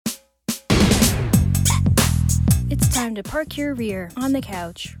time to park your rear on the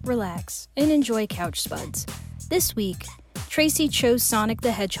couch, relax, and enjoy Couch Spuds. This week, Tracy chose Sonic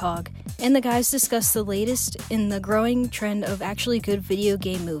the Hedgehog, and the guys discuss the latest in the growing trend of actually good video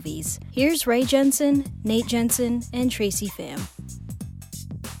game movies. Here's Ray Jensen, Nate Jensen, and Tracy Pham.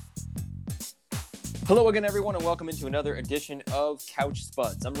 Hello again, everyone, and welcome into another edition of Couch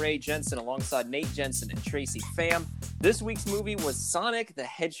Spuds. I'm Ray Jensen alongside Nate Jensen and Tracy Pham. This week's movie was Sonic the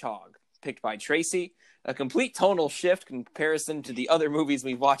Hedgehog, picked by Tracy. A complete tonal shift in comparison to the other movies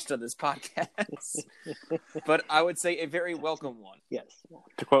we've watched on this podcast. But I would say a very welcome one. Yes.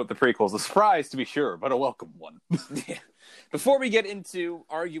 To quote the prequels, a surprise to be sure, but a welcome one. Yeah. Before we get into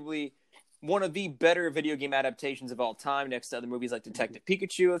arguably one of the better video game adaptations of all time, next to other movies like Detective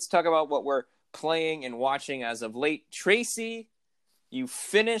Pikachu, let's talk about what we're playing and watching as of late. Tracy, you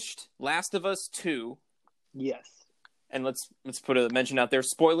finished Last of Us 2. Yes. And let's put a mention out there.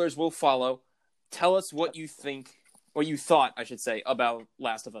 Spoilers will follow. Tell us what you think, or you thought, I should say, about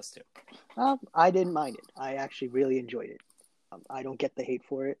Last of Us 2. I didn't mind it. I actually really enjoyed it. I don't get the hate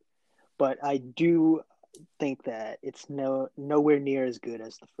for it, but I do think that it's nowhere near as good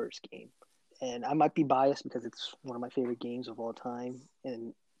as the first game. And I might be biased because it's one of my favorite games of all time,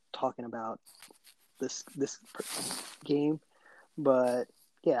 and talking about this game. But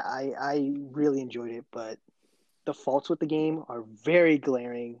yeah, I really enjoyed it, but the faults with the game are very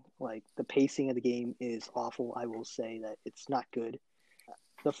glaring. Like, the pacing of the game is awful. I will say that it's not good.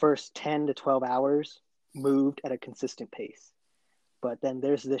 The first 10 to 12 hours moved at a consistent pace. But then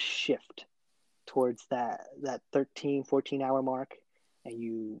there's this shift towards that 13, 14-hour mark,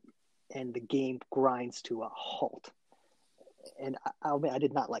 and the game grinds to a halt. And I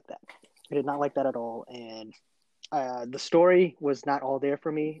did not like that. I did not like that at all. And the story was not all there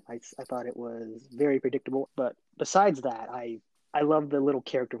for me. I thought it was very predictable. But besides that, I love the little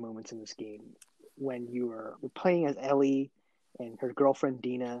character moments in this game. When we're playing as Ellie and her girlfriend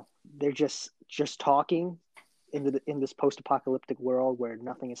Dina, they're just talking in this post-apocalyptic world where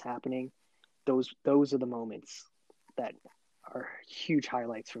nothing is happening. Those are the moments that are huge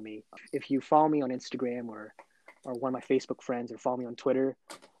highlights for me. If you follow me on Instagram or one of my Facebook friends, or follow me on Twitter,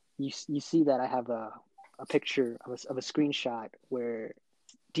 you see that I have a picture of a screenshot where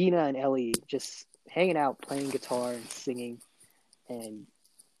Dina and Ellie just hanging out, playing guitar and singing, and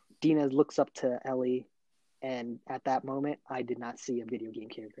Dina looks up to Ellie, and at that moment, I did not see a video game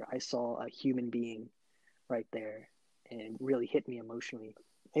character. I saw a human being right there, and really hit me emotionally.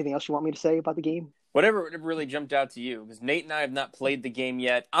 Anything else you want me to say about the game? Whatever really jumped out to you, because Nate and I have not played the game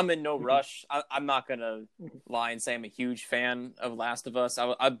yet. I'm in no rush. I'm not going to lie and say I'm a huge fan of Last of Us.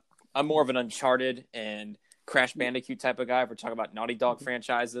 I'm more of an Uncharted and Crash Bandicoot type of guy if we're talking about Naughty Dog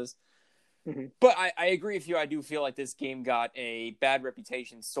franchises. Mm-hmm. But I agree with you. I do feel like this game got a bad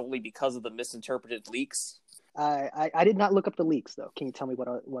reputation solely because of the misinterpreted leaks. I did not look up the leaks, though. Can you tell me what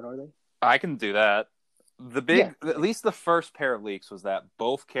are they? I can do that. At least the first pair of leaks was that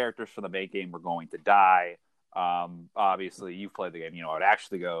both characters from the main game were going to die. Obviously, you've played the game, you know how it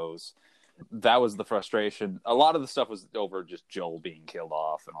actually goes. That was the frustration. A lot of the stuff was over just Joel being killed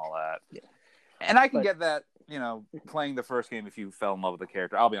off and all that. Yeah. And I can get that, playing the first game if you fell in love with the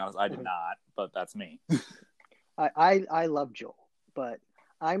character. I'll be honest, I did not, but that's me. I love Joel, but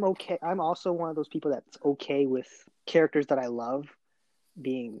I'm okay. I'm also one of those people that's okay with characters that I love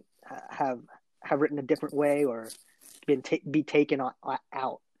being have written a different way or be taken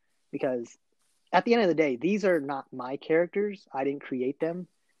out, because at the end of the day, these are not my characters. I didn't create them,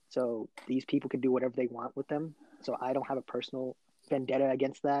 so these people can do whatever they want with them. So I don't have a personal vendetta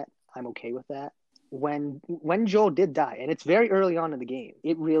against that. I'm okay with that. When Joel did die, and it's very early on in the game,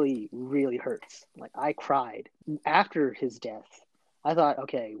 it really, really hurts. Like, I cried after his death. I thought,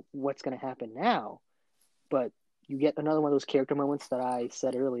 okay, what's going to happen now? But you get another one of those character moments that I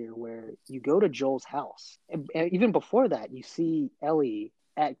said earlier, where you go to Joel's house. And even before that, you see Ellie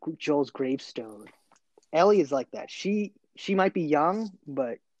at Joel's gravestone. Ellie is like that. She might be young,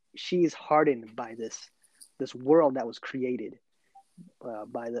 but she's hardened by this world that was created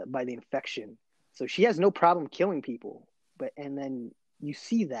by the infection. So she has no problem killing people. And then you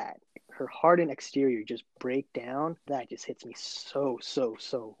see that her hardened exterior just break down. That just hits me so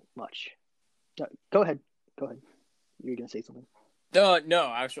much. Go ahead. You were gonna say something. No,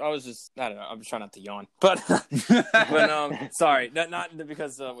 I was just, I don't know, I'm just trying not to yawn. But sorry, not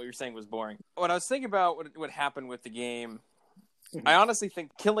because what you're saying was boring. When I was thinking about what happened with the game, I honestly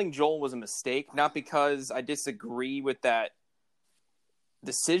think killing Joel was a mistake, not because I disagree with that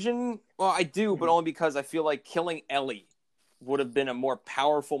decision. Well, I do, but only because I feel like killing Ellie would have been a more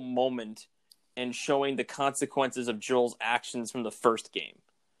powerful moment in showing the consequences of Joel's actions from the first game.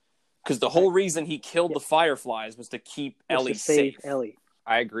 Because the whole reason he killed the Fireflies was to keep Ellie safe. Ellie.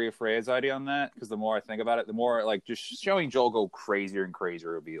 I agree with Ray's idea on that, because the more I think about it, the more like just showing Joel go crazier and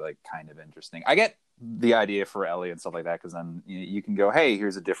crazier would be like kind of interesting. I get the idea for Ellie and stuff like that, because then you can go, hey,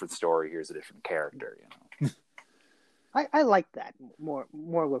 here's a different story, here's a different character, you know. I like that more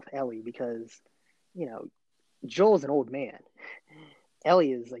with Ellie, because Joel's an old man.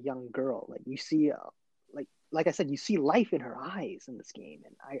 Ellie is a young girl. Like you see, like I said, you see life in her eyes in this game,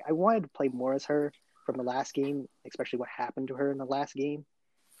 and I wanted to play more as her from the last game, especially what happened to her in the last game,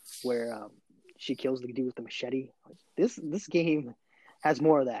 where she kills the dude with the machete. This game has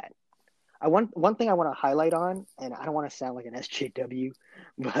more of that. One thing I want to highlight on, and I don't want to sound like an SJW,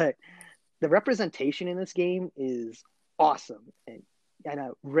 but the representation in this game is awesome. And I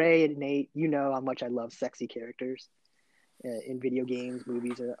know Ray and Nate, you know how much I love sexy characters in video games,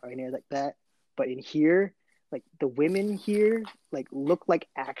 movies, or anything like that. But in here, like the women here, like look like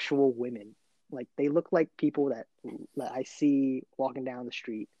actual women. Like they look like people that I see walking down the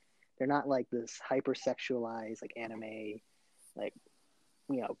street. They're not like this hypersexualized, like anime, like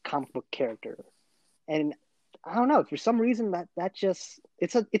comic book character. And I don't know, for some reason that just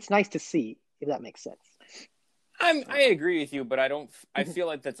it's nice to see, if that makes sense. I agree with you, but I feel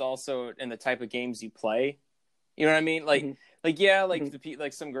like that's also in the type of games you play. You know what I mean? Like,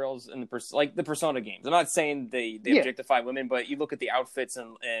 like some girls in the Persona games. I'm not saying they objectify women, but you look at the outfits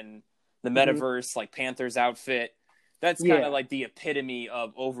and the metaverse, like Panther's outfit. That's kind of like the epitome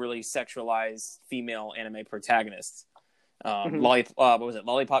of overly sexualized female anime protagonists. What was it?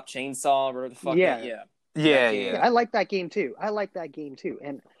 Lollipop Chainsaw, or whatever the fuck. Yeah. I like that game too.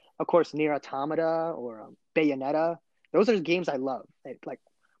 And of course, Nier Automata or Bayonetta. Those are games I love. Like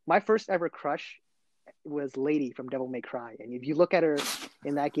my first ever crush was Lady from Devil May Cry, and if you look at her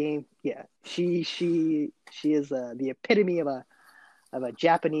in that game, she is the epitome of a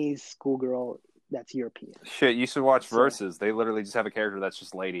Japanese schoolgirl that's European. Shit, you should watch Versus. They literally just have a character that's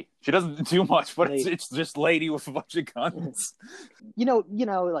just Lady. She doesn't do much, but it's just Lady with a bunch of guns.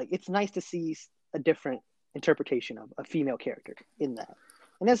 Like it's nice to see a different interpretation of a female character in that.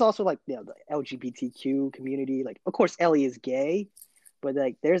 And there's also like the LGBTQ community. Like, of course, Ellie is gay, but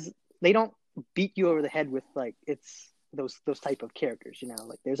like they don't beat you over the head with like it's those type of characters.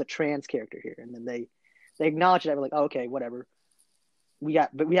 Like there's a trans character here, and then they acknowledge that. We're like, oh, okay, whatever. We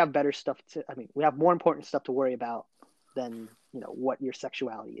have better stuff we have more important stuff to worry about than what your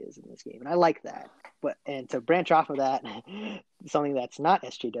sexuality is in this game, and I like that. And to branch off of that, something that's not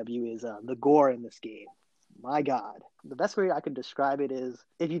SJW is the gore in this game. My God, the best way I could describe it is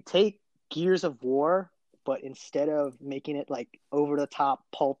if you take Gears of War, but instead of making it like over the top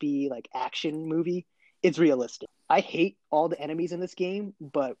pulpy like action movie, it's realistic. I hate all the enemies in this game,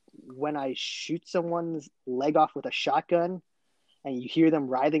 but when I shoot someone's leg off with a shotgun, and you hear them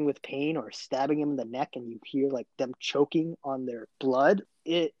writhing with pain or stabbing them in the neck, and you hear like them choking on their blood,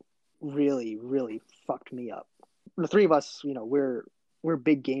 it really, really fucked me up. The three of us, we're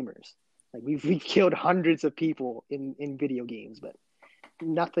big gamers. Like we've killed hundreds of people in video games, but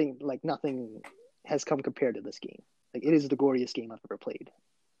nothing has come compared to this game. Like it is the goriest game I've ever played.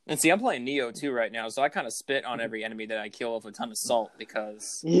 And see, I'm playing Neo 2 right now, so I kind of spit on every enemy that I kill with a ton of salt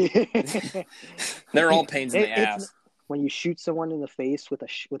because they're all pains in the ass. When you shoot someone in the face with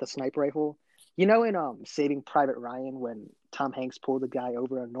a sniper rifle, in Saving Private Ryan, when Tom Hanks pulled the guy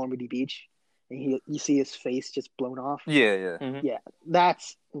over on Normandy Beach, and you see his face just blown off. Yeah. Mm-hmm. Yeah,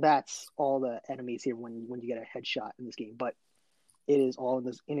 that's all the enemies here when you get a headshot in this game. But it is all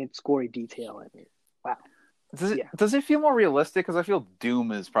in its gory detail. And wow. Does it feel more realistic? Because I feel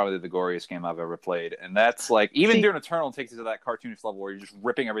Doom is probably the goriest game I've ever played, and that's like even Doom Eternal takes it to that cartoonish level where you're just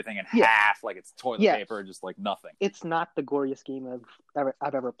ripping everything in half like it's toilet paper, just like nothing. It's not the goriest game I've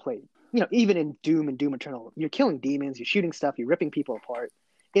ever played. Even in Doom and Doom Eternal, you're killing demons, you're shooting stuff, you're ripping people apart.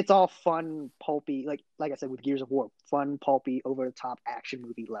 It's all fun, pulpy, like I said with Gears of War, fun, pulpy, over the top action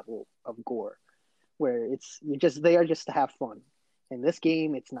movie level of gore, where you're just there just to have fun. In this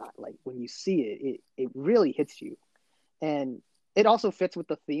game, it's not. Like when you see it really hits you, and it also fits with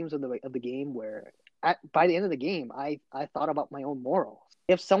the themes of the game. Where by the end of the game, I thought about my own morals.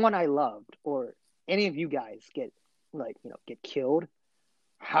 If someone I loved or any of you guys get killed,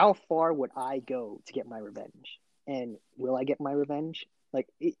 how far would I go to get my revenge? And will I get my revenge? Like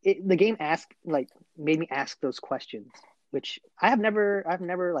the game made me ask those questions, which I've never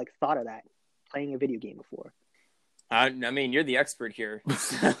thought of that playing a video game before. I mean, you're the expert here.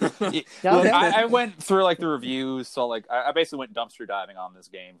 I went through the reviews, so I basically went dumpster diving on this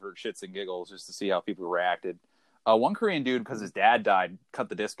game for shits and giggles just to see how people reacted. One Korean dude, because his dad died, cut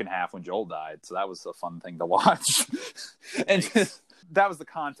the disc in half when Joel died, so that was a fun thing to watch. And that was the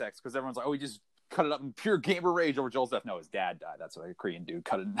context, because everyone's like, oh, he just cut it up in pure gamer rage over Joel's death. No, his dad died. That's why a Korean dude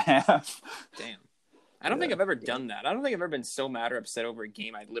cut it in half. Damn. I don't think I've ever done that. I don't think I've ever been so mad or upset over a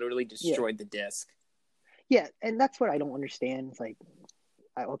game I literally destroyed the disc. Yeah, and that's what I don't understand. It's like,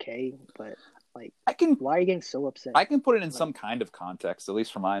 okay, but like, why are you getting so upset? I can put it in some kind of context, at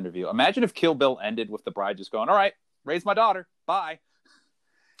least from my interview. Imagine if Kill Bill ended with the bride just going, all right, raise my daughter, bye.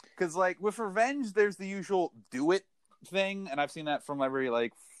 Because like with revenge, there's the usual do it thing, and I've seen that from every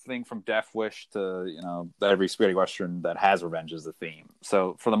like thing from Death Wish to, you know, every spaghetti western that has revenge as the theme.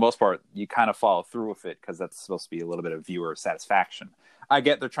 So for the most part, you kind of follow through with it because that's supposed to be a little bit of viewer satisfaction. I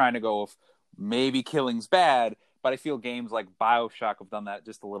get they're trying to go with maybe killing's bad, but I feel games like BioShock have done that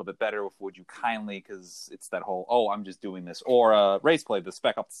just a little bit better with Would You Kindly, because it's that whole, oh, I'm just doing this. Or Race Play, the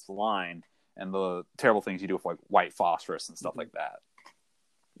Spec Ops the Line, and the terrible things you do with like white phosphorus and stuff like that.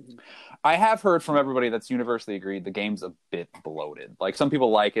 I have heard from everybody that's universally agreed the game's a bit bloated. Like, some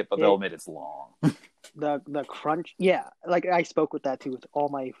people like it, but they'll admit it's long. the crunch, yeah. Like, I spoke with that too with all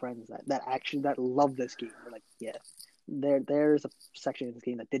my friends that love this game. They're like, yeah, there's a section in this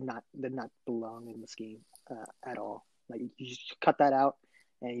game that did not belong in this game at all. Like, you just cut that out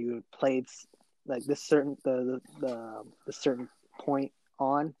and you would play it like this certain the certain point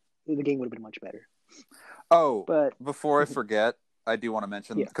on, the game would have been much better. Oh, but before I forget, I do want to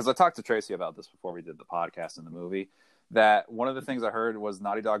mention, because I talked to Tracy about this before we did the podcast and the movie, that one of the things I heard was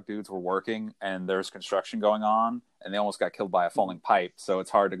Naughty Dog dudes were working and there's construction going on and they almost got killed by a falling pipe. So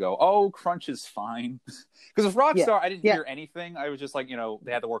it's hard to go, oh, crunch is fine. Because with Rockstar, I didn't hear anything. I was just like, you know,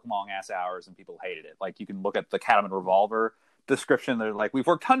 they had to work long ass hours and people hated it. Like, you can look at the Catman Revolver description. They're like, we've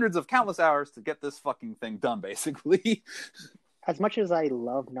worked hundreds of countless hours to get this fucking thing done, basically. As much as I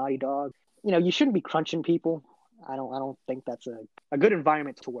love Naughty Dog, you know, you shouldn't be crunching people. I don't think that's a good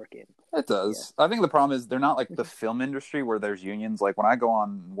environment to work in. It does. Yeah. I think the problem is they're not like the film industry where there's unions. Like, when I go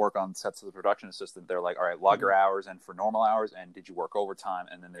on and work on sets of the production assistant, they're like, all right, log your hours and for normal hours, and did you work overtime?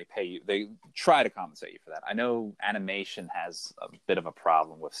 And then they pay you. They try to compensate you for that. I know animation has a bit of a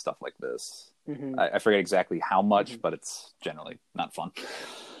problem with stuff like this. Mm-hmm. I forget exactly how much, but it's generally not fun.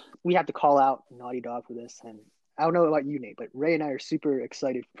 We have to call out Naughty Dog for this, and I don't know about you, Nate, but Ray and I are super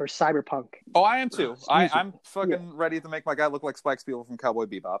excited for Cyberpunk. Oh, I am too. I'm fucking ready to make my guy look like Spike Spiegel from Cowboy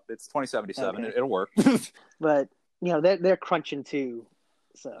Bebop. It's 2077. Okay. It'll work. But, you know, they're crunching too.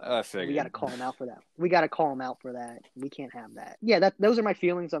 So we got to call them out for that. We can't have that. Yeah, those are my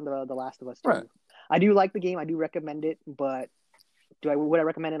feelings on The Last of Us 2. Right. I do like the game. I do recommend it, but would I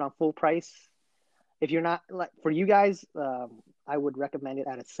recommend it on full price? If you're not, like, for you guys, I would recommend it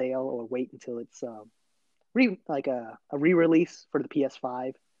at a sale or wait until it's a re-release for the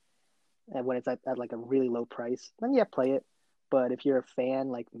PS5, and when it's at like a really low price, then play it. But if you're a fan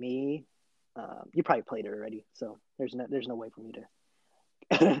like me, you probably played it already, so there's no way for me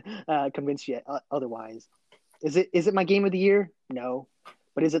to convince you otherwise. Is it my game of the year? No,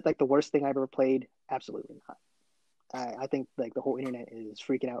 but is it like the worst thing I've ever played? Absolutely not. I think like the whole internet is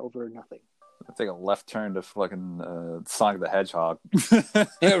freaking out over nothing. I take a left turn to fucking Sonic the Hedgehog.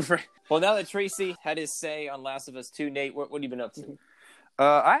 Yeah, right. Well, now that Tracy had his say on Last of Us 2, Nate, what have you been up to?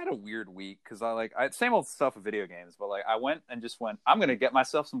 I had a weird week because I same old stuff with video games, but like I went, I'm going to get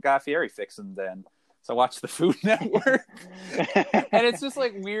myself some Guy Fieri fixing then. So I watched the Food Network, and it's just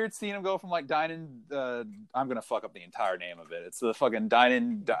like weird seeing him go from like dine-in. I'm gonna fuck up the entire name of it. It's the fucking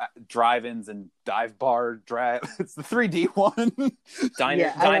dine-in, drive-ins, and dive bar drive. It's the 3D one.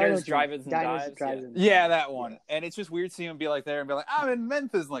 Diners, drive-ins, and dives. Yeah, that one. Yeah. And it's just weird seeing him be like there and be like, I'm in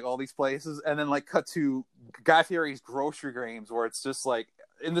Memphis, and like all these places, and then like cut to Guy Fieri's grocery games where it's just like,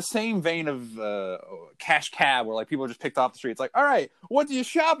 in the same vein of Cash Cab, where like people are just picked off the street. It's like, all right, what are you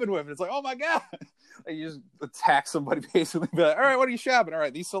shopping with? And it's like, oh my god, like, you just attack somebody basically. Be like, all right, what are you shopping? All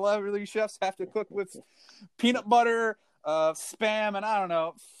right, these celebrity chefs have to cook with peanut butter, Spam, and I don't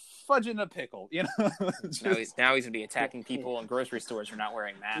know, fudge in a pickle. You know. Now he's gonna be attacking people in grocery stores for not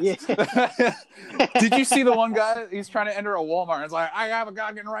wearing masks. Yeah. Did you see the one guy? He's trying to enter a Walmart. And it's like, I have a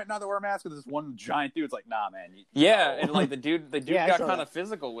guy getting right now to wear a mask with this one giant dude. It's like, nah, man. And like the dude got kind of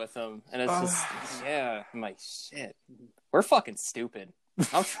physical with him, and it's just, I'm like, shit, we're fucking stupid.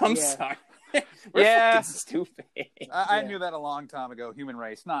 I'm sorry. We're fucking stupid. I knew that a long time ago. Human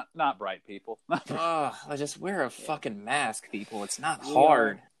race, not bright people. Just wear a fucking mask, people. It's not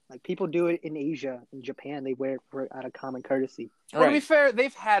hard. Like, people do it in Asia, in Japan. They wear it out of common courtesy. Well, to be fair,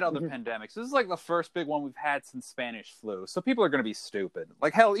 they've had other pandemics. This is like the first big one we've had since Spanish flu. So people are going to be stupid.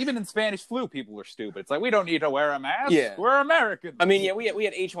 Like, hell, even in Spanish flu, people are stupid. It's like, we don't need to wear a mask. Yeah. We're Americans. I mean, we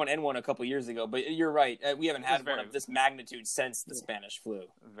had H1N1 a couple years ago, but you're right. We haven't had one of this magnitude since the Spanish flu.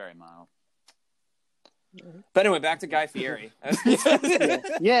 Very mild. But anyway, back to Guy Fieri.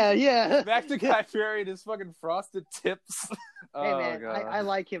 Yeah. Back to Guy Fieri and his fucking frosted tips. Hey man, I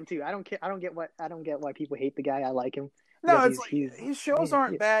like him too. I don't get why people hate the guy. I like him. No, it's his shows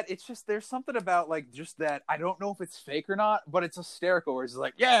aren't bad. It's just there's something about like just that I don't know if it's fake or not, but it's hysterical. Where he's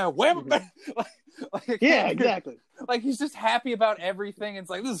like, "Yeah, yeah, exactly." Like he's just happy about everything.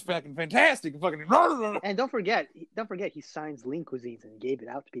 It's like this is fucking fantastic. Fucking. And don't forget, he signs Lean Cuisines and gave it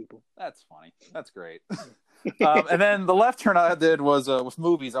out to people. That's funny. That's great. And then the left turn I did was with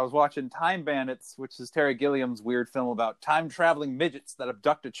movies. I was watching Time Bandits, which is Terry Gilliam's weird film about time traveling midgets that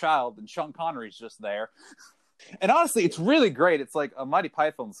abduct a child, and Sean Connery's just there. And honestly, it's really great. It's like a Monty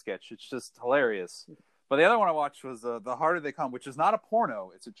Python sketch. It's just hilarious. But the other one I watched was The Harder They Come, which is not a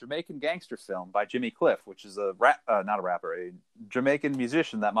porno. It's a Jamaican gangster film by Jimmy Cliff, which is not a rapper, a Jamaican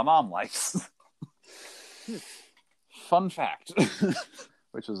musician that my mom likes. Fun fact.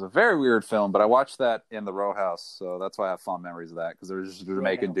 Which was a very weird film, but I watched that in the Row House, so that's why I have fond memories of that, because there was just a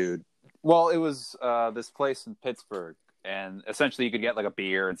Jamaican dude. Well, it was this place in Pittsburgh. And essentially, you could get like a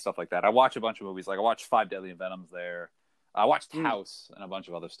beer and stuff like that. I watch a bunch of movies. Like I watched Five Deadly Venoms there. I watched House and a bunch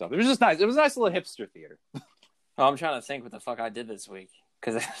of other stuff. It was just nice. It was a nice little hipster theater. Oh, I'm trying to think what the fuck I did this week.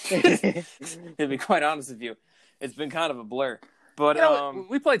 Because to be quite honest with you, it's been kind of a blur. But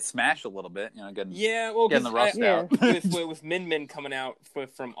we played Smash a little bit. Getting the rust out. with Min Min coming out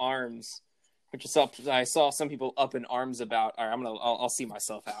from ARMS. Which I saw some people up in arms about. All right, I'll see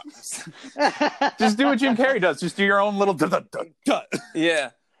myself out. Just do what Jim Carrey does. Just do your own little duh.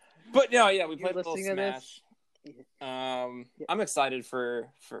 Yeah, but no, yeah, we played a little Smash. I'm excited for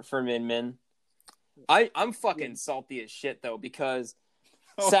Min Min. I'm fucking salty as shit though because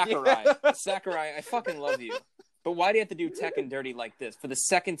Sakurai, I fucking love you, but why do you have to do Tekken dirty like this for the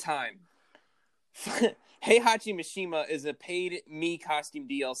second time? Heihachi Mishima is a paid Mii costume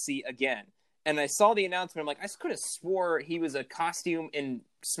DLC again. And I saw the announcement. I'm like, I could have swore he was a costume in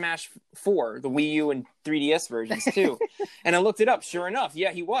Smash 4, the Wii U and 3DS versions too. And I looked it up. Sure enough,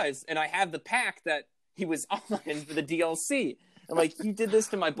 yeah, he was. And I have the pack that he was on for the DLC. I'm like, you did this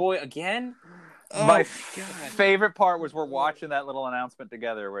to my boy again? Oh, my favorite part was we're watching that little announcement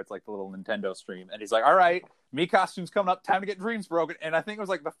together where it's like the little Nintendo stream. And he's like, all right, Mii costume's coming up. Time to get dreams broken. And I think it was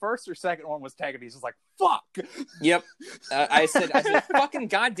like the first or second one was tagged. He's just like, fuck. Yep. I said, fucking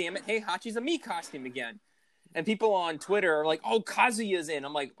goddamn it. Hey, Hachi's a Mii costume again. And people on Twitter are like, oh, Kazuya's in.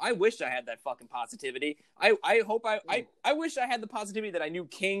 I'm like, I wish I had that fucking positivity. I wish I had the positivity that I knew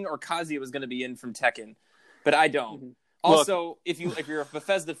King or Kazuya was going to be in from Tekken. But I don't. Mm-hmm. Also, if you're a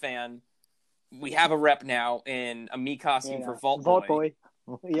Bethesda fan, we have a rep now in a Mii costume for Vault Boy.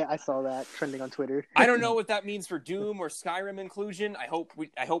 Yeah, I saw that trending on Twitter. I don't know what that means for Doom or Skyrim inclusion. I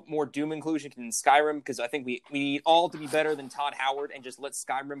hope more Doom inclusion can Skyrim because I think we need all to be better than Todd Howard and just let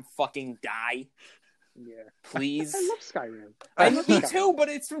Skyrim fucking die. Yeah, please. I love Skyrim. Me too, but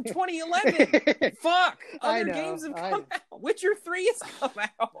it's from 2011. Fuck, other games have come out. Witcher 3 has come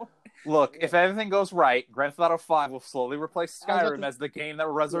out. Look, if everything goes right, Grand Theft Auto 5 will slowly replace Skyrim as the game that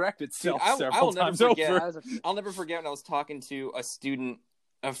will resurrect itself several times over. I'll never forget when I was talking to a student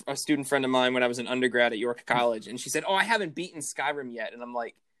friend of mine when I was an undergrad at York College, and she said, "Oh, I haven't beaten Skyrim yet," and I'm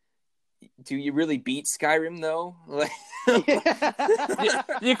like, "Do you really beat Skyrim though?" Like,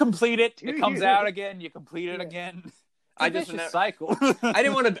 you complete it, it comes out again, you complete it again. I just cycle. I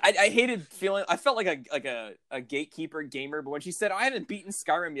didn't want to. I hated feeling. I felt like a gatekeeper gamer. But when she said, "I haven't beaten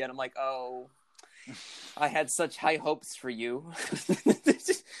Skyrim yet," I'm like, "Oh, I had such high hopes for you."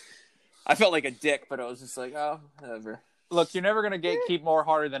 I felt like a dick, but I was just like, "Oh, whatever." Look, you're never gonna gatekeep more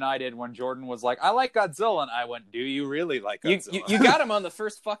harder than I did when Jordan was like, "I like Godzilla," and I went, "Do you really like Godzilla?" You got him on the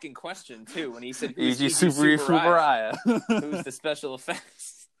first fucking question too when he said, "Who's Tsuburaya? Who's the special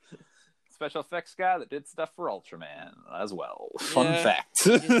effects?" Special effects guy that did stuff for Ultraman as well. Fun fact.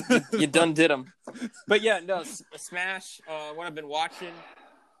 You done did them. But yeah, no, Smash, what I've been watching,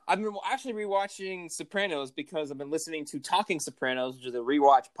 I've been actually rewatching Sopranos because I've been listening to Talking Sopranos, which is a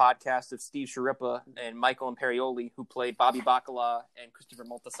rewatch podcast of Steve Sciarippa and Michael Imperioli, who played Bobby Bacala and Christopher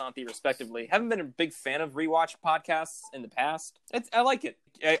Moltisanti, respectively. Haven't been a big fan of rewatch podcasts in the past. I like it.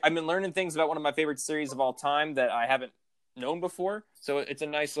 I've been learning things about one of my favorite series of all time that I haven't known before, so it's a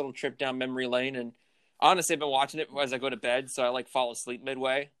nice little trip down memory lane. And honestly, I've been watching it as I go to bed, so I fall asleep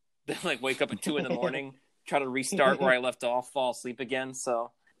midway, then wake up at 2 a.m, try to restart where I left off, fall asleep again.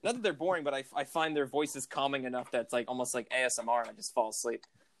 So not that they're boring, but I find their voices calming enough that it's almost like ASMR, and I just fall asleep.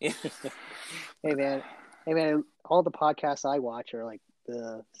 Hey man, all the podcasts I watch are like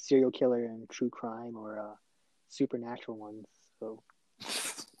the serial killer and true crime or supernatural ones. So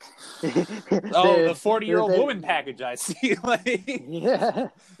Oh, the 40-year-old woman package I see. Like, Yeah.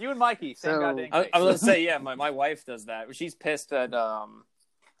 you and Mikey, same goddamn I face. was going to say, yeah, my wife does that. She's pissed that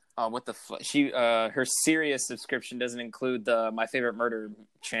her Sirius subscription doesn't include the My Favorite Murder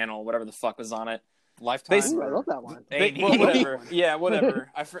channel, whatever the fuck was on it. Lifetime. Ooh, I love that one. Whatever. Yeah,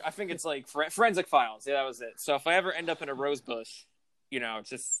 whatever. I think it's like Forensic Files. Yeah, that was it. So if I ever end up in a rose bush,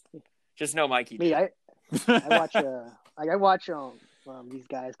 just know Mikey. Me, I watch these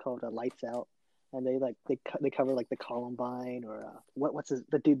guys called Lights Out, and they cover like the Columbine or what's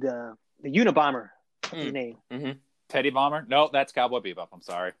the dude the Unabomber. What's his name? Mm-hmm. Teddy Bomber? No, that's Cowboy Bebop. I'm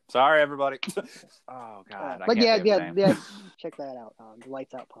sorry. Sorry, everybody. Oh God. But yeah, check that out. The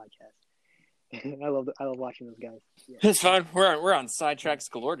Lights Out podcast. I love watching those guys. Yeah. It's fun. We're on sidetracks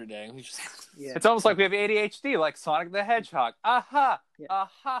galore today. Yeah. It's almost like we have ADHD, like Sonic the Hedgehog. Aha! Yeah.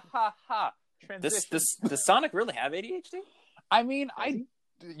 Aha! Ha! Ha! Transition. Does Sonic really have ADHD? I mean,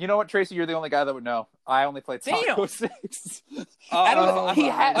 you know what, Tracy? You're the only guy that would know. I only played Sonic 06.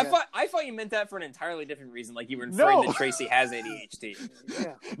 I thought you meant that for an entirely different reason, like you were inferring that Tracy has ADHD.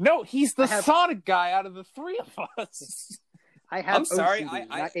 Yeah. No, he's the Sonic guy out of the three of us. I have I'm sorry, OCD,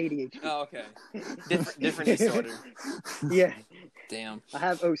 not ADHD. Oh, okay. Different disorder. Yeah. Damn. I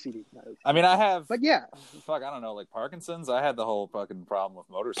have OCD, not OCD. I mean, I have. But yeah. Fuck, I don't know, like Parkinson's. I had the whole fucking problem with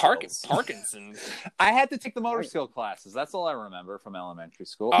motor skills. Parkinson's. I had to take the motor skill classes. That's all I remember from elementary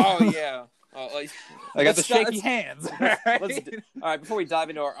school. Oh yeah. I got the shaky hands. All right, before we dive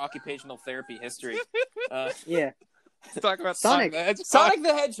into our occupational therapy history, Yeah. Let's talk about Sonic. Sonic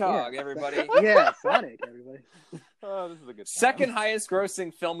the Hedgehog, everybody. Yeah, Sonic, everybody. Oh, this is a good time. Second highest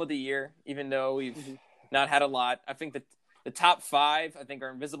grossing film of the year, even though we've not had a lot. I think that the top 5, I think, are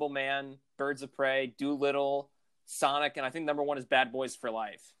Invisible Man, Birds of Prey, Dolittle, Sonic, and I think number 1 is Bad Boys for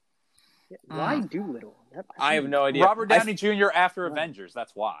Life. Why Dolittle? I have no idea. Robert Downey Jr. after Avengers.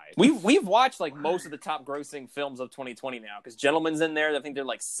 That's why. We've watched like most of the top grossing films of 2020 now because Gentleman's in there. I think they're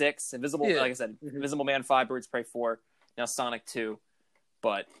like 6. Like I said, Invisible Man 5, Birds of Prey 4, now Sonic 2.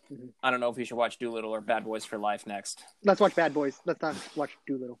 But I don't know if we should watch Dolittle or Bad Boys for Life next. Let's watch Bad Boys. Let's not watch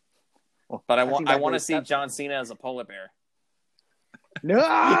Dolittle. But I want to see John Cena as a polar bear. No,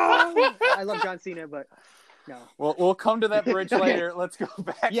 I love John Cena, but no. We'll come to that bridge later. Let's go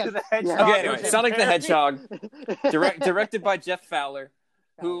back to the Hedgehog. Okay, anyway, Sonic the Hedgehog, directed by Jeff Fowler,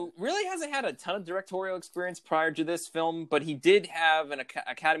 who really hasn't had a ton of directorial experience prior to this film, but he did have an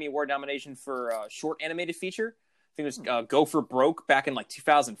Academy Award nomination for a short animated feature. I think it was Go for Broke back in like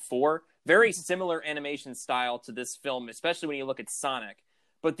 2004. Very similar animation style to this film, especially when you look at Sonic.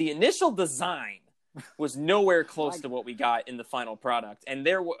 But the initial design was nowhere close to what we got in the final product. And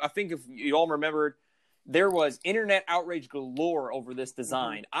I think if you all remembered, there was internet outrage galore over this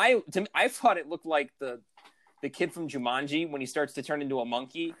design. I thought it looked like the kid from Jumanji when he starts to turn into a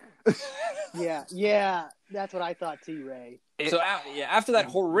monkey. Yeah, that's what I thought too, Ray. So after that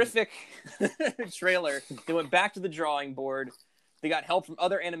horrific trailer, they went back to the drawing board. They got help from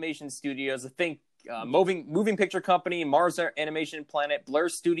other animation studios. I think Moving Picture Company, Mars Animation Planet, Blur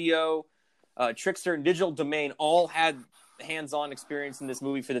Studio, Trickster, and Digital Domain all had hands-on experience in this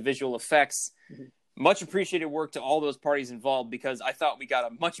movie for the visual effects. Much appreciated work to all those parties involved because I thought we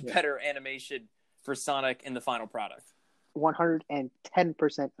got a much better animation for Sonic in the final product.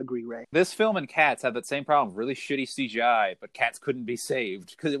 110% agree, Ray. This film and Cats had that same problem. Really shitty CGI, but Cats couldn't be saved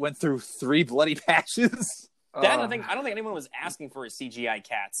because it went through 3 bloody patches. I don't think anyone was asking for a CGI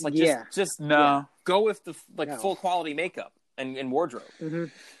Cats. Like, just no. Go with the full quality makeup and wardrobe. Mm-hmm.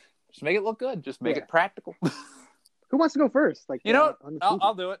 Just make it look good. Just make it practical. Who wants to go first? Like,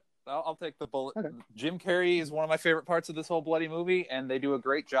 I'll do it. I'll take the bullet. Okay. Jim Carrey is one of my favorite parts of this whole bloody movie, and they do a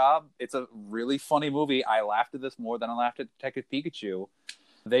great job. It's a really funny movie. I laughed at this more than I laughed at Detective Pikachu.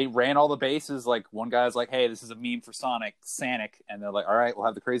 They ran all the bases. Like, one guy's like, hey, this is a meme for Sonic, and they're like, all right, we'll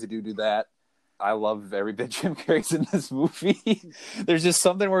have the crazy dude do that. I love every bit Jim Carrey's in this movie. There's just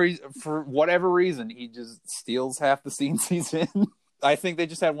something where for whatever reason, he just steals half the scenes he's in. I think they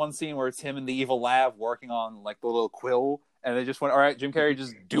just had one scene where it's him in the evil lab working on like the little quill, and they just went, all right, Jim Carrey,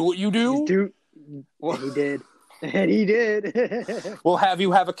 just do what you do. And he did. And he did. We'll have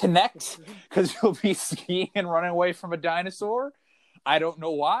you have a Kinect because you'll be skiing and running away from a dinosaur. I don't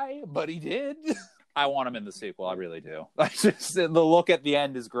know why, but he did. I want him in the sequel. I really do. The look at the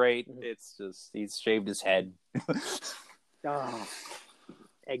end is great. It's just he's shaved his head.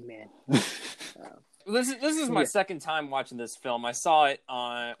 Eggman. This is my second time watching this film. I saw it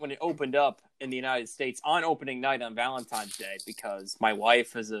when it opened up in the United States on opening night on Valentine's Day because my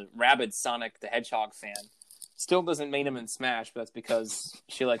wife is a rabid Sonic the Hedgehog fan. Still doesn't main him in Smash, but that's because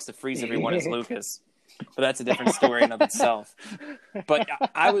she likes to freeze everyone as Lucas. but that's a different story in of itself. But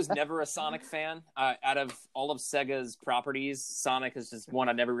I was never a Sonic fan. Out of all of Sega's properties, Sonic is just one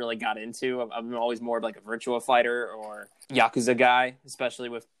I never really got into. I'm always more of like a Virtua Fighter or Yakuza guy, especially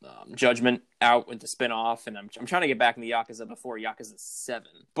with Judgment out with the spin-off, and I'm trying to get back in the Yakuza before Yakuza 7.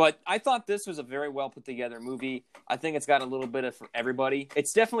 But I thought this was a very well put together movie. I think it's got a little bit of for everybody.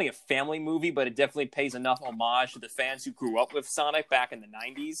 It's definitely a family movie, but it definitely pays enough homage to the fans who grew up with Sonic back in the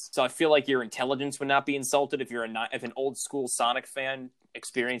 90s. So I feel like your intelligence would not be insulted if you're if an old school Sonic fan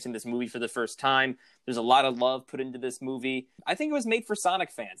experiencing this movie for the first time. There's a lot of love put into this movie. I think it was made for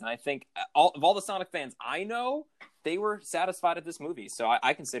Sonic fans, and I think all the Sonic fans I know, they were satisfied with this movie, so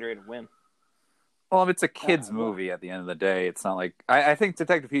I consider it a win. Well, if it's a kid's movie at the end of the day, it's not like... I think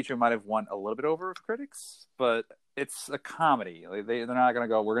Detective Pikachu might have won a little bit over with critics, but it's a comedy. Like, they're not going to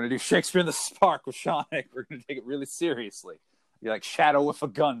go, we're going to do Shakespeare in the Park with Sonic. We're going to take it really seriously. You're like Shadow with a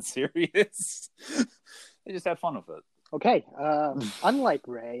Gun serious. They just had fun with it. Okay, unlike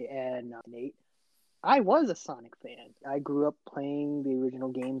Ray and Nate, I was a Sonic fan. I grew up playing the original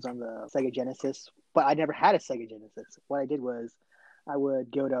games on the Sega Genesis, but I never had a Sega Genesis. What I did was I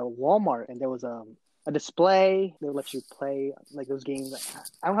would go to Walmart, and there was a display. They would let you play like those games.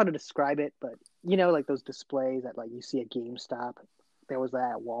 I don't know how to describe it, but you know, like those displays that like you see at GameStop. There was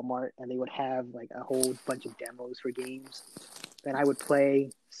that at Walmart, and they would have like a whole bunch of demos for games. And I would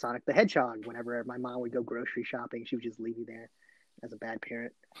play Sonic the Hedgehog whenever my mom would go grocery shopping. She would just leave me there as a bad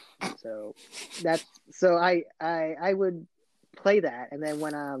parent. So I would play that, and then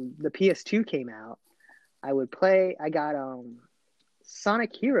when the PS2 came out, I would play. I got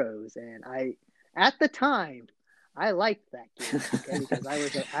Sonic Heroes, and at the time I liked that game, okay, because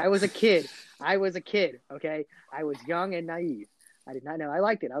I was a kid. Okay, I was young and naive. I did not know. I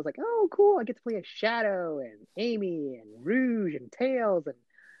liked it. I was like, oh, cool. I get to play as Shadow and Amy and Rouge and Tails and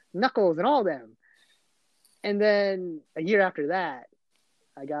Knuckles and all them. And then a year after that,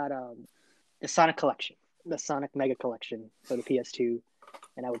 I got the Sonic Collection, the Sonic Mega Collection for the PS2.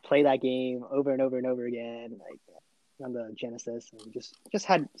 And I would play that game over and over and over again, like on the Genesis, and just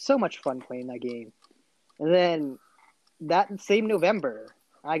had so much fun playing that game. And then that same November,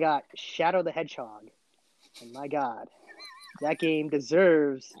 I got Shadow the Hedgehog. And my God, that game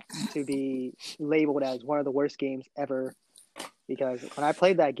deserves to be labeled as one of the worst games ever, because when I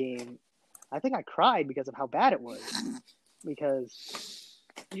played that game, I think I cried because of how bad it was. Because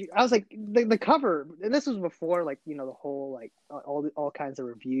I was like, the cover, and this was before, like, you know, the whole, like, all kinds of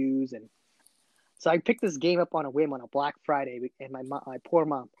reviews. And so I picked this game up on a whim on a Black Friday, and my poor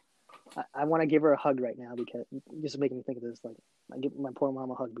mom, I want to give her a hug right now, because just making me think of this, like, I give my poor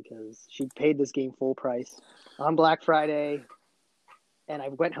mom a hug because she paid this game full price on Black Friday, and I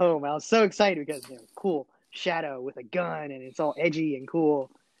went home. I was so excited because, you know, cool Shadow with a gun, and it's all edgy and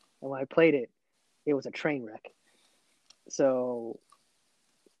cool. And when I played it, it was a train wreck. So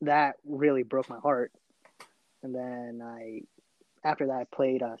that really broke my heart. And then after that, I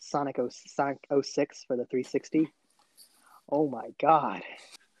played Sonic 06 for the 360. Oh my God.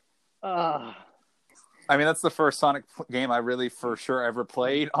 I mean, that's the first Sonic game I really for sure ever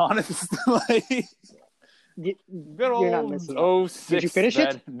played, honestly. Good old 06. Did you finish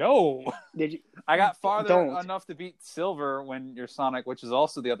it? No. Did you? I got farther enough to beat Silver when you're Sonic, which is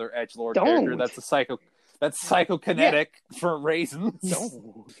also the other edgelord character. That's psychokinetic for raisins.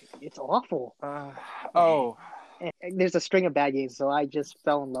 No, it's awful. And there's a string of bad games, so I just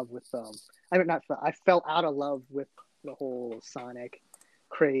fell in love with I fell out of love with the whole Sonic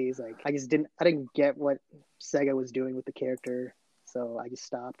craze. Like, I didn't get what Sega was doing with the character, so I just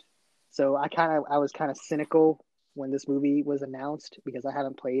stopped. So I was kind of cynical when this movie was announced, because I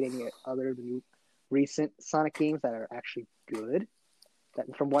haven't played any other of the recent Sonic games that are actually good.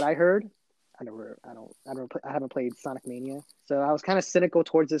 That, from what I heard, I haven't played Sonic Mania, so I was kind of cynical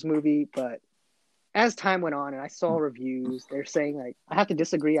towards this movie. But as time went on, and I saw reviews, they're saying, like, I have to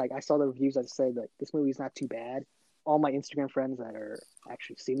disagree. Like, I saw the reviews that said that this movie is not too bad. All my Instagram friends that are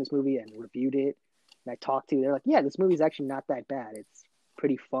actually seen this movie and reviewed it, and I talked to, they're like, yeah, this movie's actually not that bad. It's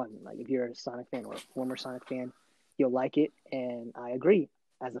pretty fun. Like, if you're a Sonic fan or a former Sonic fan, you'll like it. And I agree.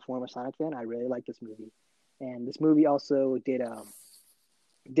 As a former Sonic fan, I really like this movie. And this movie also did a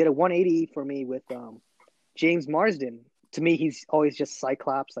 180 for me with James Marsden. To me, he's always just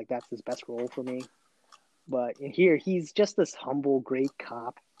Cyclops. Like, that's his best role for me. But in here, he's just this humble, great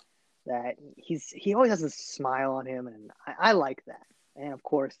cop that he always has a smile on him, and I like that. And of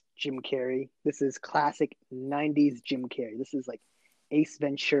course, Jim Carrey. This is classic 90s Jim Carrey. This is like Ace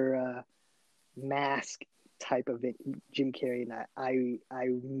Ventura, Mask type of Jim Carrey that I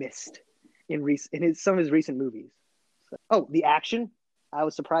missed in some of his recent movies. So, the action. I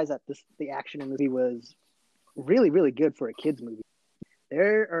was surprised that the action in the movie was really, really good for a kids movie.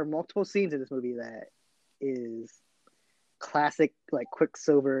 There are multiple scenes in this movie that is classic, like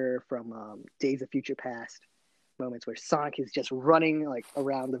Quicksilver from Days of Future Past moments where Sonic is just running like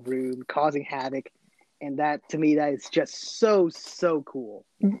around the room, causing havoc, and that to me that is just so cool.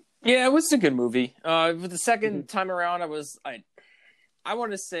 Yeah, it was a good movie. For the second time around, I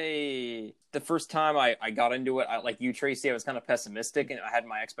want to say the first time I got into it, like you, Tracy, I was kind of pessimistic and I had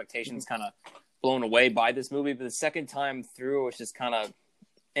my expectations kind of blown away by this movie. But the second time through, it's just kind of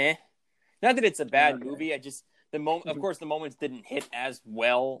Not that it's a bad movie. I just of course, the moments didn't hit as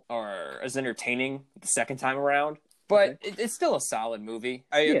well or as entertaining the second time around. But it's still a solid movie.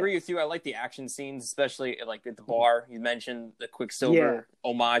 I agree with you. I like the action scenes, especially like at the bar. You mentioned the Quicksilver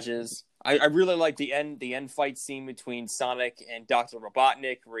homages. I really like the end fight scene between Sonic and Dr.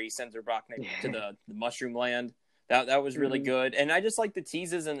 Robotnik, where he sends Robotnik to the Mushroom Land. That was really good. And I just like the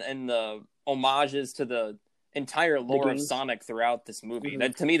teases and the homages to the entire lore of Sonic throughout this movie.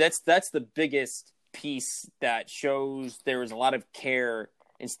 That, to me, that's the biggest piece that shows there was a lot of care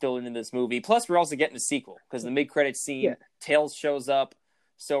instilled into this movie. Plus, we're also getting a sequel because the mid-credits scene, Tails shows up.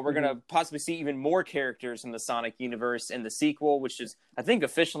 So we're going to possibly see even more characters from the Sonic universe in the sequel, which is, I think,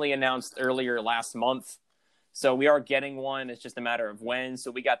 officially announced earlier last month. So we are getting one. It's just a matter of when.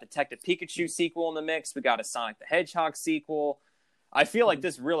 So we got Detective Pikachu sequel in the mix. We got a Sonic the Hedgehog sequel. I feel like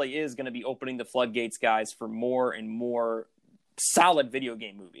this really is going to be opening the floodgates, guys, for more and more solid video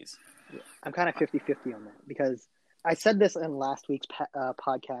game movies. Yeah, I'm kind of 50-50 on that because I said this in last week's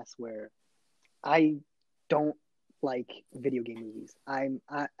podcast where I don't like video game movies.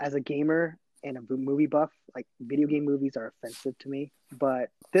 As a gamer and a movie buff, like video game movies are offensive to me.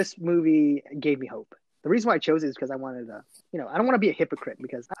 But this movie gave me hope. The reason why I chose it is because I wanted to, I don't want to be a hypocrite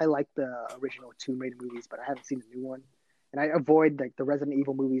because I like the original Tomb Raider movies, but I haven't seen the new one, and I avoid like the Resident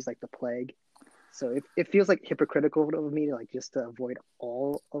Evil movies, like The Plague. So it feels like hypocritical of me to like just to avoid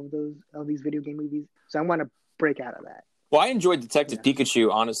all of these video game movies. So I want to break out of that. Well, I enjoyed Detective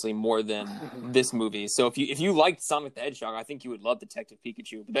Pikachu, honestly, more than this movie. So if you liked Sonic the Hedgehog, I think you would love Detective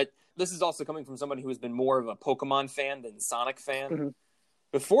Pikachu. But this is also coming from somebody who has been more of a Pokemon fan than Sonic fan.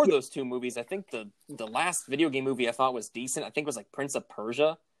 Before those two movies, I think the last video game movie I thought was decent, I think was like Prince of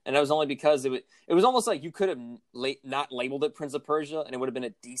Persia. And that was only because it was almost like you could have not labeled it Prince of Persia, and it would have been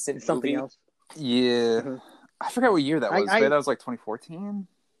a decent something movie. else. Yeah. I forgot what year that was. That was like 2014?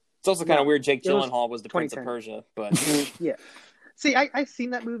 It's also kind of weird Jake Gyllenhaal was the Prince of Persia, but yeah. See, I've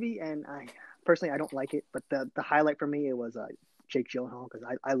seen that movie, and I personally don't like it. But the highlight for me it was Jake Gyllenhaal because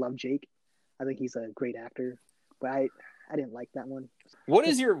I love Jake. I think he's a great actor, but I didn't like that one. What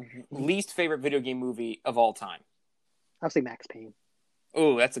is your least favorite video game movie of all time? I'll say Max Payne.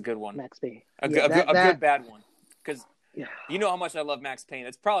 Oh, that's a good one. Max Payne. A good bad one. Because you know how much I love Max Payne.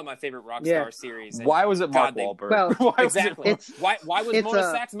 It's probably my favorite Rockstar series. And why was it Mark Wahlberg? Well, exactly. Why was Mona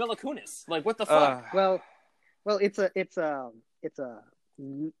Sachs Mila Kunis? Like, what the fuck? Well, it's a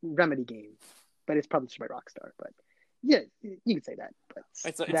Remedy game, but it's published by Rockstar. But yeah, you could say that. But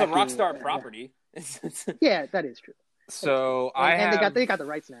it's a Rockstar property. Yeah, that is true. So they got the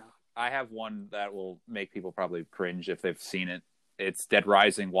rights now. I have one that will make people probably cringe if they've seen it. It's Dead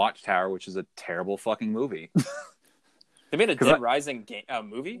Rising Watchtower, which is a terrible fucking movie. They made a Dead Rising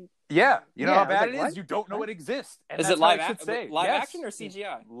movie? Yeah. You know how bad it is? You don't know it exists. And is it live action or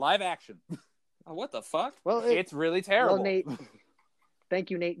CGI? Live action. Oh, what the fuck? Well, it's really terrible. Well, Nate, thank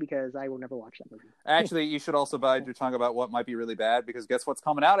you, Nate, because I will never watch that movie. Actually, you should also bide your tongue about what might be really bad, because guess what's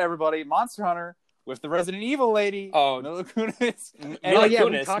coming out, everybody? Monster Hunter. With the Resident Evil lady. Oh, Mila Kunis. Mila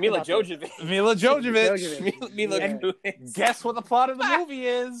Jovovich. Mila Jovovich. Mila Kunis. Guess what the plot of the movie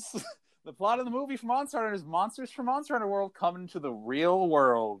is? The plot of the movie for Monster Hunter is monsters from Monster Hunter World coming to the real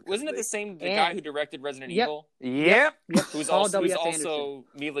world. Wasn't it the guy who directed Resident Evil? Yep. Who's also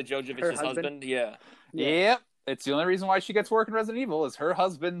Mila Jovovich's husband? Yeah. Yep. It's the only reason why she gets work in Resident Evil is her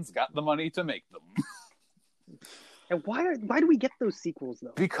husband's got the money to make them. And why do we get those sequels,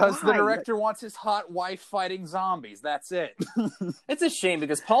 though? Because the director wants his hot wife fighting zombies. That's it. It's a shame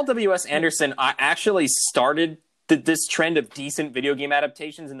because Paul W.S. Anderson actually started this trend of decent video game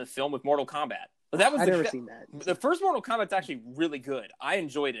adaptations in the film with Mortal Kombat. I've never seen that. The first Mortal Kombat's actually really good. I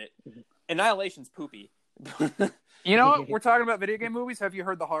enjoyed it. Annihilation's poopy. You know what? We're talking about video game movies. Have you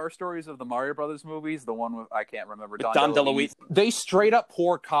heard the horror stories of the Mario Brothers movies? The one with, I can't remember. Don DeLuise. They straight up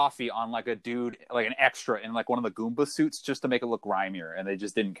pour coffee on like a dude, like an extra in like one of the Goomba suits just to make it look grimier. And they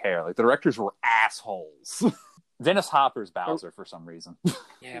just didn't care. Like the directors were assholes. Dennis Hopper's Bowser for some reason.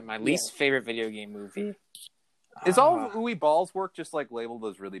 Yeah, my least favorite video game movie. Is all of Uwe Ball's work just like labeled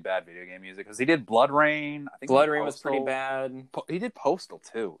as really bad video game music? Because he did Blood Rain. I think Blood Rain was pretty bad. He did Postal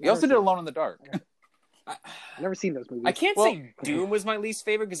too. He also did Alone in the Dark. I've never seen those movies. I can't say Doom was my least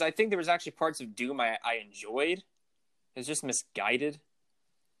favorite because I think there was actually parts of Doom I enjoyed. It's just misguided.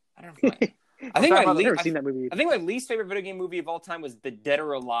 I don't know. I've never seen that movie. I think my least favorite video game movie of all time was the Dead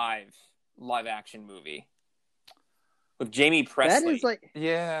or Alive live action movie with Jamie Presley.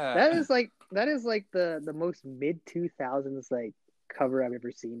 That is like that is like the most mid 2000s like cover I've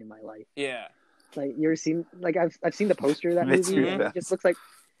ever seen in my life. Yeah. Like you ever seen like I've seen the poster of that movie. And it just looks like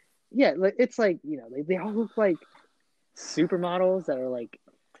it's like, you know, they all look like supermodels that are like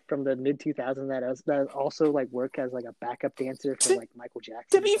from the mid 2000s that also like work as like a backup dancer for like Michael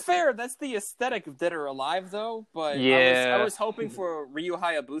Jackson. To be fair, that's the aesthetic of Dead or Alive though, but I was hoping for Ryu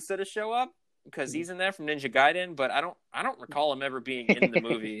Hayabusa to show up because he's in there from Ninja Gaiden, but I don't recall him ever being in the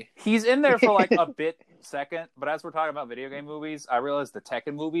movie. He's in there for like a bit second, but as we're talking about video game movies, I realize the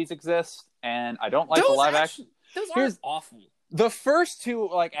Tekken movies exist and I don't like the live action. Those aren't awful. The first two,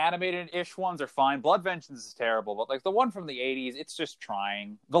 like, animated-ish ones are fine. Blood Vengeance is terrible, but, like, the one from the 80s, it's just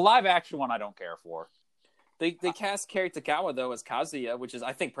trying. The live-action one I don't care for. They cast Kerry Takawa, though, as Kazuya, which is,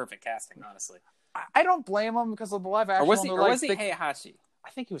 I think, perfect casting, honestly. I don't blame him because of the live-action one. Or was he Heihachi? I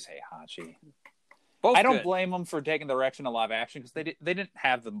think he was Heihachi. Both I don't blame them for taking the direction of live-action because they didn't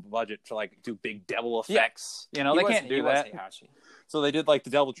have the budget to, like, do big devil effects. Yeah. You know, they can't do that. Heihachi. So they did like the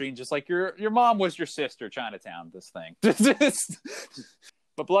Devil Dream, just like your mom was your sister, Chinatown, this thing.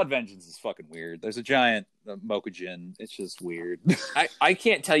 But Blood Vengeance is fucking weird. There's a giant Mokujin. It's just weird. I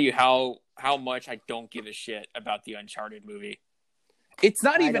can't tell you how much I don't give a shit about the Uncharted movie. It's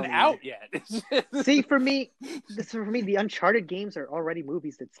not even out yet. See, for me, the Uncharted games are already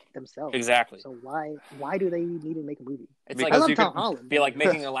movies themselves. Exactly. So why do they need to make a movie? It's like, I love Tom Holland. Be like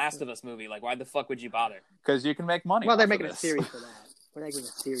making a Last of Us movie. Like, why the fuck would you bother? Because you can make money. Well, they're making a series for that. We're making a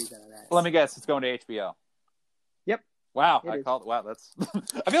series out of that. Let me guess. It's going to HBO. Yep. Wow. Wow. That's.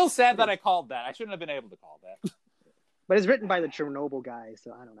 I feel sad that I called that. I shouldn't have been able to call that. But it's written by the Chernobyl guy,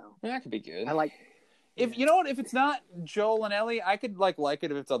 so I don't know. Yeah, that could be good. I like. If you know what, if it's not Joel and Ellie, I could like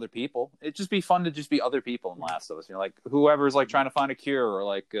it if it's other people. It'd just be fun to just be other people in Last of Us. You know, like whoever's like trying to find a cure, or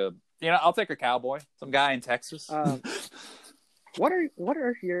like I'll take a cowboy, some guy in Texas. What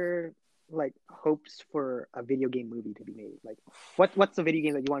are your like hopes for a video game movie to be made? Like, what's the video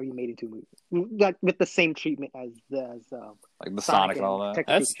game that you want to be made into a movie, like with the same treatment as like the Sonic and all that?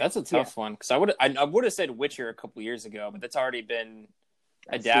 That's a tough one because I would have said Witcher a couple years ago, but that's already been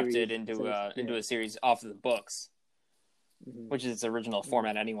adapted into a series off of the books, which is its original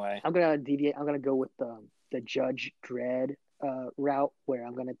format anyway. I'm gonna deviate. I'm gonna go with the Judge Dredd route, where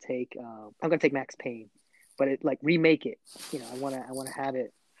I'm gonna take Max Payne, but remake it. You know, I wanna have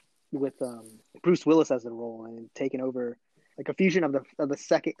it with Bruce Willis as the role and taking over like a fusion of the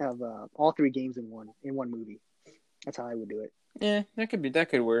second of all three games in one movie. That's how I would do it. Yeah, that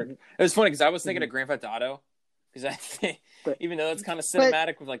could work. It was funny because I was thinking of Grand Theft Auto. Because I think, even though it's kind of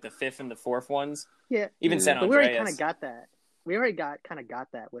cinematic with like the fifth and the fourth ones, even San Andreas. We already kind of got that. We already got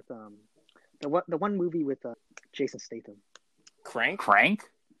that with the one movie with Jason Statham. Crank.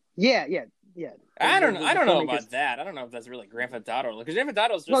 Yeah. I don't know about that. I don't know if that's really Grand Theft Auto because Grand Theft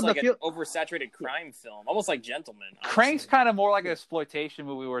Auto is just an oversaturated crime film, almost like Gentleman. Honestly. Crank's kind of more like an exploitation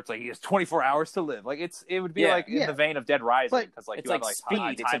movie where it's like he has 24 hours to live. Like it would be like in the vein of Dead Rising because it's like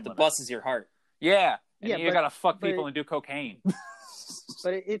Speed, except the bus is your heart. Yeah. You gotta fuck people and do cocaine.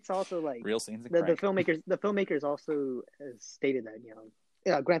 But it's also like real scenes. The filmmakers also stated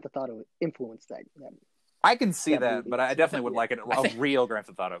that Grand Theft Auto influenced that. I can see that, but I definitely would like a real Grand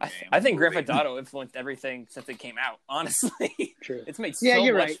Theft Auto game. I think Grand Theft Auto influenced everything since it came out. Honestly, true. It's made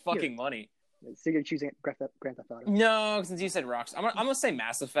so much fucking money. So you're choosing Grand Theft Auto? No, since you said Rockstar, I'm gonna say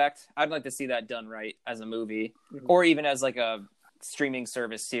Mass Effect. I'd like to see that done right as a movie, or even as like a streaming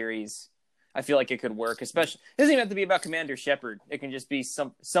service series. I feel like it could work, especially it doesn't even have to be about Commander Shepard. It can just be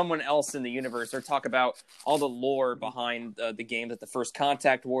someone else in the universe, or talk about all the lore behind the game, that the First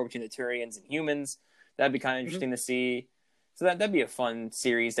Contact war between the Turians and humans. That'd be kind of interesting to see. So that'd be a fun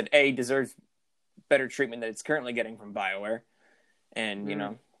series that deserves better treatment than it's currently getting from BioWare, and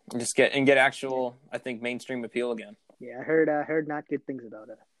get actual, I think, mainstream appeal again. Yeah, I heard not good things about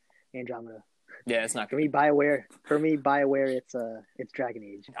Andromeda. Yeah, it's not good. For me, BioWare, it's Dragon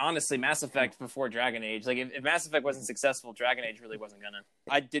Age. Honestly, Mass Effect before Dragon Age. Like, if Mass Effect wasn't successful, Dragon Age really wasn't gonna.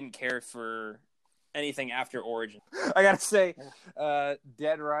 I didn't care for anything after Origin. I gotta say,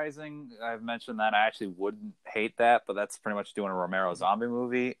 Dead Rising, I've mentioned that. I actually wouldn't hate that, but that's pretty much doing a Romero zombie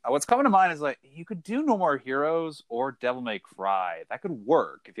movie. What's coming to mind is, like, you could do No More Heroes or Devil May Cry. That could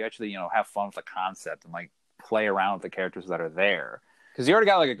work if you actually, have fun with the concept and, like, play around with the characters that are there. Because you already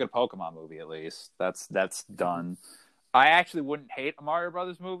got like a good Pokemon movie, at least. That's done. I actually wouldn't hate a Mario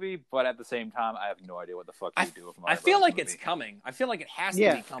Brothers movie, but at the same time, I have no idea what the fuck you do with a Mario I feel Brothers like movie. it's coming. I feel like it has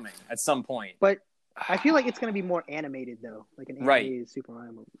to be coming at some point. But I feel like it's going to be more animated, though, like an animated Super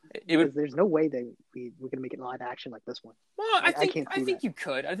Mario movie. Because there's no way that we're going to make it live action like this one. Well, I think that. you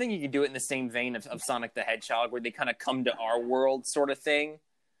could. I think you could do it in the same vein of Sonic the Hedgehog, where they kind of come to our world sort of thing.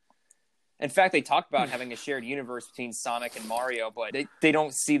 In fact, they talked about having a shared universe between Sonic and Mario, but they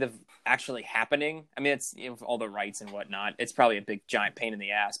don't see the actually happening. I mean, it's all the rights and whatnot. It's probably a big giant pain in the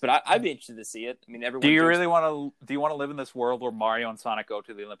ass, but I'd be interested to see it. I mean, everyone. Do you want to live in this world where Mario and Sonic go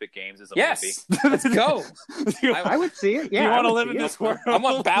to the Olympic Games as a movie? Let's go. I would see it. Yeah, you want to live in this world? I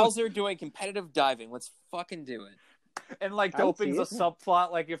want Bowser doing competitive diving. Let's fucking do it. And like doping's a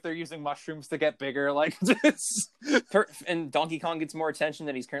subplot, like if they're using mushrooms to get bigger, like this. And Donkey Kong gets more attention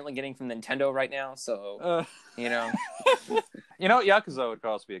than he's currently getting from Nintendo right now. So Yakuza would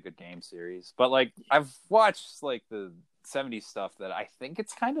also be a good game series. But like I've watched like the '70s stuff that I think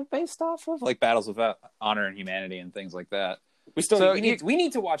it's kind of based off of, like Battles of Honor and Humanity and things like that. We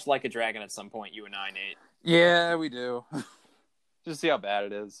need to watch Like a Dragon at some point. You and I, Nate. Yeah, we do. Just see how bad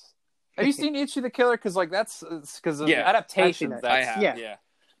it is. Have you seen Ichi the Killer? Because like that's because of adaptations. I have. Yeah.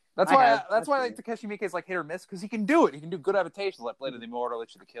 That's why I like Takeshi Miike is like hit or miss, because he can do it. He can do good adaptations like Blade of the Immortal,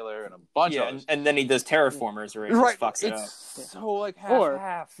 Ichi the Killer, and a bunch of others. And then he does Terraformers where he just fucks it up. So like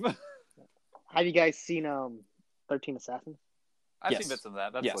half. Have you guys seen 13 Assassins? I've seen bits of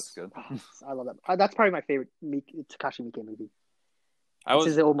that. That looks good. I love that. That's probably my favorite Takashi Miike movie. This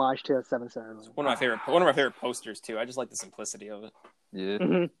is an homage to Seven Samurai. One of my favorite posters too. I just like the simplicity of it.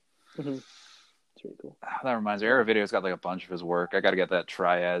 Yeah. Mm-hmm. It's really cool. That reminds me, Era Video's got like a bunch of his work. I got to get that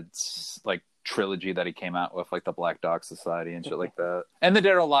Triads like trilogy that he came out with, like the Black Dog Society and shit like that, and the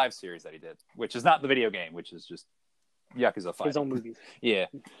Dead or Alive series that he did, which is not the video game, which is just Yakuza fighting. His own movies. Yeah,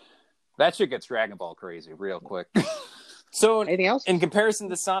 that shit gets Dragon Ball crazy real quick. So, anything else in comparison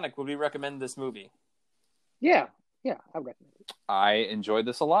to Sonic? Would we recommend this movie? Yeah, I would recommend it. I enjoyed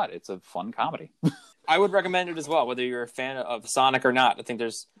this a lot. It's a fun comedy. I would recommend it as well, whether you're a fan of Sonic or not. I think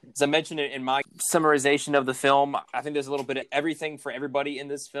there's, as I mentioned in my summarization of the film, I think there's a little bit of everything for everybody in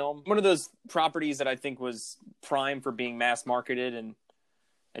this film. One of those properties that I think was prime for being mass marketed, and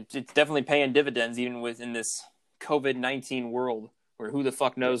it's definitely paying dividends even within this COVID-19 world, where who the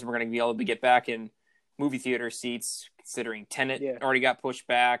fuck knows we're going to be able to get back in movie theater seats, considering Tenet already got pushed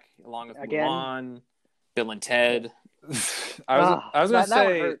back, along with Mulan, Bill and Ted. I was going to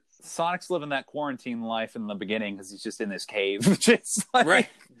say, Sonic's living that quarantine life in the beginning because he's just in this cave, just like, right?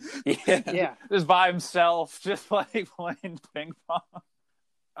 Yeah, just by himself, just like playing ping pong.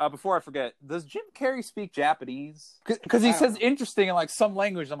 Before I forget, does Jim Carrey speak Japanese? Because he says interesting in like some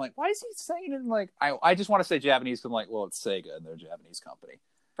language. I'm like, why is he saying it in like? I just want to say Japanese. Because I'm like, well, it's Sega and they're a Japanese company.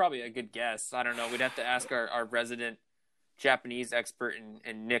 Probably a good guess. I don't know. We'd have to ask our resident Japanese expert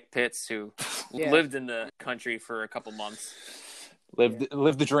in Nick Pitts, who lived in the country for a couple months. Live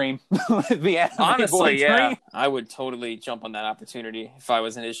the dream. Honestly, dream. I would totally jump on that opportunity if I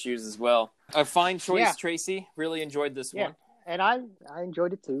was in his shoes as well. A fine choice, Tracy. Really enjoyed this one. And I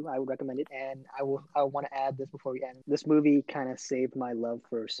enjoyed it too. I would recommend it. And I want to add this before we end. This movie kind of saved my love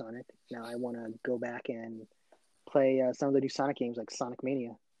for Sonic. Now I want to go back and play some of the new Sonic games, like Sonic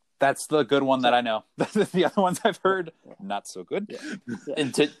Mania. That's the good one that I know. The other ones I've heard, not so good. Yeah.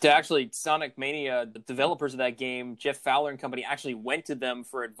 And to actually, Sonic Mania, the developers of that game, Jeff Fowler and company, actually went to them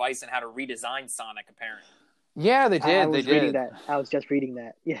for advice on how to redesign Sonic, apparently. Yeah, they did. Reading that. I was just reading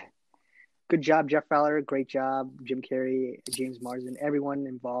that. Yeah. Good job, Jeff Fowler. Great job, Jim Carrey, James Marsden, everyone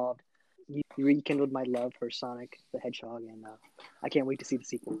involved. You rekindled my love for Sonic the Hedgehog, and I can't wait to see the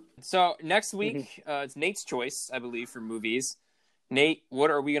sequel. So next week, it's Nate's choice, I believe, for movies. Nate, what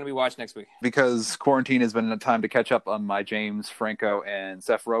are we going to be watching next week? Because quarantine has been a time to catch up on my James Franco and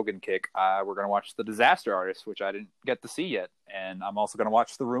Seth Rogen kick. We're going to watch The Disaster Artist, which I didn't get to see yet. And I'm also going to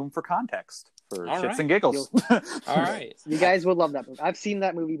watch The Room for context, for shits and giggles. All right. You guys will love that movie. I've seen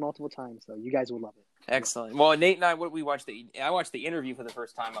that movie multiple times, so you guys will love it. Excellent. Well, Nate and I, I watched The Interview for the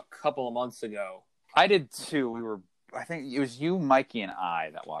first time a couple of months ago. I did too. I think it was you, Mikey, and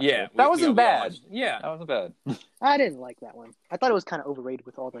I that watched it. That wasn't bad. That wasn't bad. I didn't like that one. I thought it was kind of overrated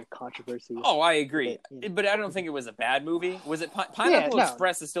with all the controversy. Oh, I agree. But I don't think it was a bad movie. Was it Pineapple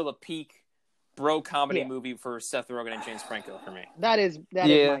Express is still the peak bro comedy movie for Seth Rogen and James Franco for me. That is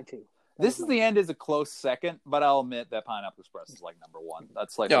mine too. This is the End is a close second, but I'll admit that Pineapple Express is like number one.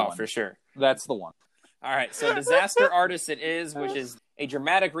 That's like the one. For sure. That's the one. All right, so Disaster Artist it is, which is a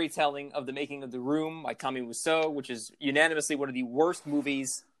dramatic retelling of The Making of the Room by Tommy Wiseau, which is unanimously one of the worst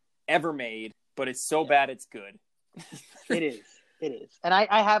movies ever made. but it's so bad it's good. It is. It is. And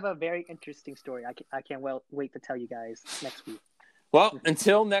I have a very interesting story. I can't wait to tell you guys next week. Well,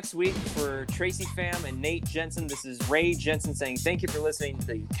 until next week, for Tracy Pham and Nate Jensen, this is Ray Jensen saying thank you for listening to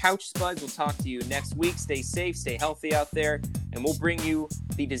the Couch Spuds. We'll talk to you next week. Stay safe, stay healthy out there, and we'll bring you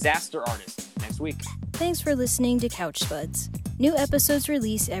the Disaster Artist next week. Thanks for listening to Couch Spuds. New episodes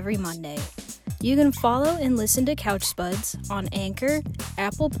release every Monday. You can follow and listen to Couch Spuds on Anchor,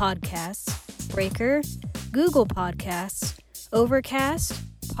 Apple Podcasts, Breaker, Google Podcasts, Overcast,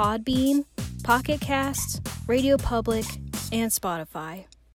 Podbean, Pocket Casts, Radio Public, and Spotify.